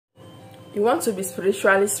You want to be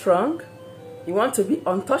spiritually strong? You want to be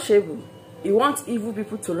untouchable? You want evil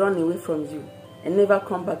people to run away from you and never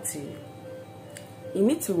come back to you? You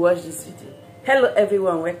need to watch this video. Hello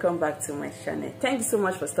everyone, welcome back to my channel. Thank you so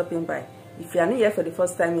much for stopping by. If you are new here for the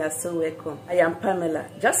first time, you are so welcome. I am Pamela.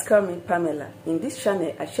 Just call me Pamela. In this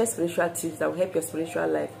channel, I share spiritual tips that will help your spiritual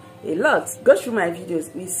life a lot. Go through my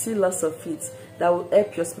videos, we see lots of it that will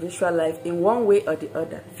help your spiritual life in one way or the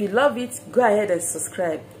other. If you love it, go ahead and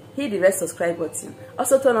subscribe. Hit the red subscribe button.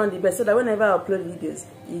 Also turn on the bell so that whenever I upload videos,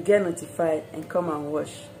 you get notified and come and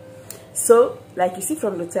watch. So, like you see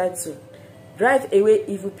from the title, drive away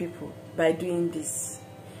evil people by doing this.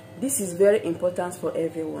 This is very important for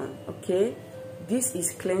everyone, okay? This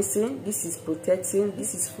is cleansing, this is protecting,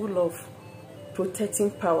 this is full of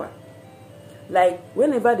protecting power. Like,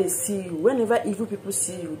 whenever they see you, whenever evil people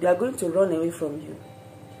see you, they are going to run away from you.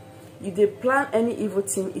 If they plan any evil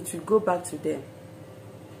thing, it will go back to them.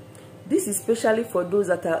 This is especially for those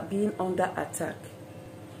that are being under attack.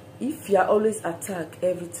 If you are always attacked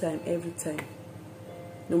every time,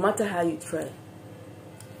 no matter how you try,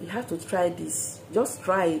 you have to try this. Just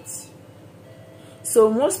try it.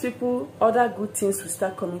 So most people, other good things will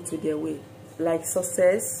start coming to their way, like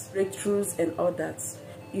success, breakthroughs, and all that.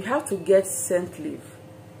 You have to get scent leaf.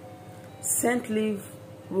 Scent leaf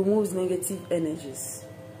removes negative energies.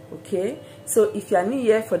 Okay? So if you are new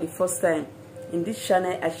here for the first time, in this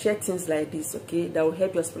channel, I share things like this, okay, that will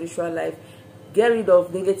help your spiritual life get rid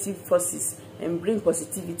of negative forces and bring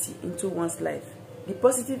positivity into one's life. The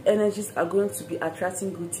positive energies are going to be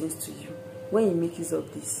attracting good things to you when you make use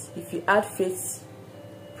of this. If you add faith,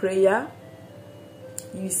 prayer,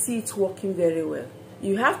 you see it working very well.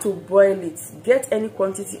 You have to boil it. Get any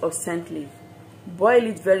quantity of scent leaf. Boil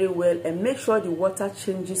it very well and make sure the water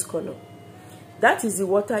changes color. That is the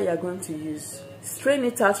water you are going to use. Strain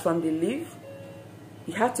it out from the leaf.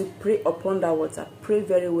 You have to pray upon that water. Pray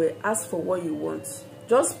very well. Ask for what you want.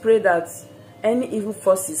 Just pray that any evil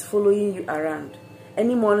forces following you around,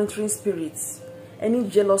 any monitoring spirits, any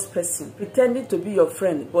jealous person pretending to be your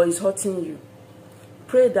friend but is hurting you,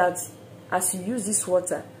 pray that as you use this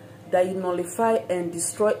water, that you nullify and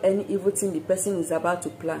destroy any evil thing the person is about to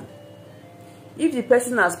plan. If the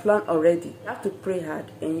person has planned already, you have to pray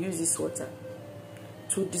hard and use this water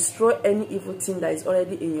to destroy any evil thing that is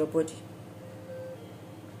already in your body.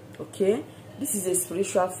 Okay, this is a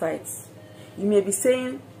spiritual fight. You may be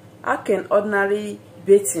saying, how can ordinary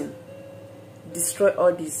bathing destroy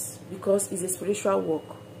all this? Because it's a spiritual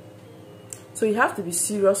work. So you have to be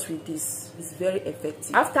serious with this. It's very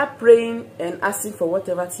effective. After praying and asking for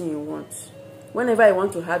whatever thing you want, whenever you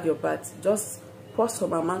want to have your bath, just pour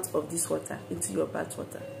some amount of this water into your bath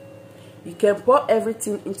water. You can pour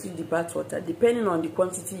everything into the bath water depending on the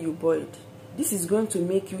quantity you boiled. This is going to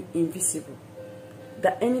make you invisible.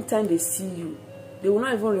 That anytime they see you, they will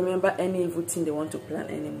not even remember any evil thing they want to plan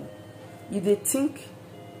anymore. If they think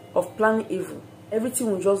of planning evil, everything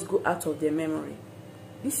will just go out of their memory.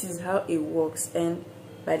 This is how it works, and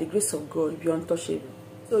by the grace of God, you'll be untouchable.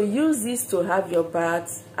 So use this to have your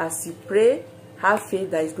bath. As you pray, have faith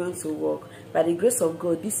that it's going to work. By the grace of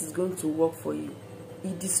God, this is going to work for you.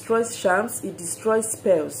 It destroys charms, it destroys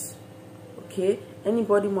spells. Okay?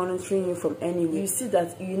 Anybody monitoring you from anywhere, you see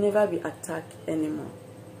that you will never be attacked anymore.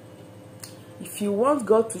 If you want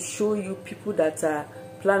God to show you people that are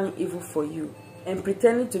planning evil for you and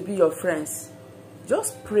pretending to be your friends,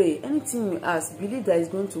 just pray. Anything you ask, believe that it's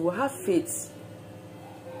going to work. Have faith.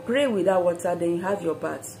 Pray with that water, then you have your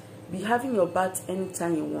bath. Be having your bath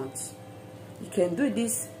anytime you want. You can do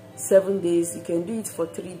this 7 days, you can do it for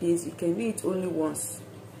 3 days, you can do it only once.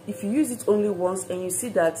 If you use it only once and you see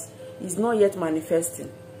that it's not yet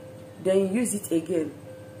manifesting, then you use it again.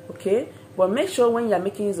 Okay? But make sure when you are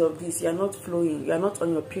making use of this, you are not flowing, you are not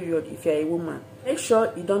on your period if you are a woman. Make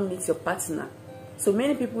sure you don't meet your partner. So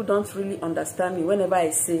many people don't really understand me whenever I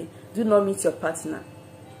say, do not meet your partner.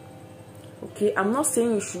 Okay? I'm not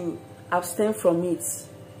saying you should abstain from it,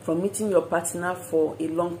 from meeting your partner for a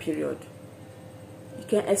long period. You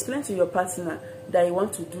can explain to your partner that you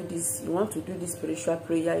want to do this, you want to do this spiritual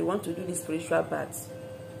prayer, you want to do this spiritual bath.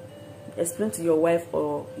 Explain to your wife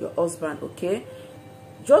or your husband, okay?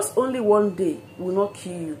 Just only one day will not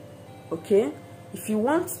kill you, okay? If you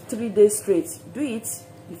want 3 days straight, do it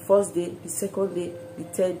the first day, the second day, the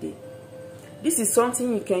third day. This is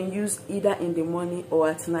something you can use either in the morning or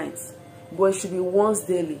at night, but it should be once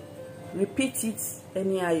daily. Repeat it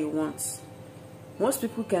anyhow you want. Most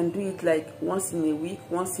people can do it like once in a week,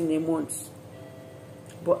 once in a month.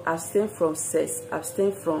 But abstain from sex,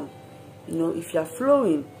 abstain from, if you are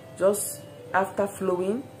flowing, just after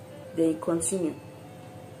flowing, then you continue.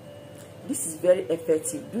 This is very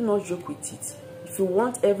effective. Do not joke with it. If you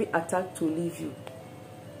want every attack to leave you,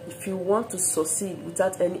 if you want to succeed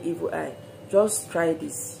without any evil eye, just try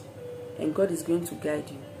this and God is going to guide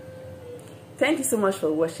you. Thank you so much for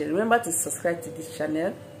watching. Remember to subscribe to this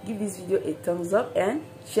channel, give this video a thumbs up and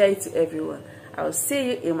share it to everyone. I will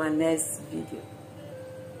see you in my next video.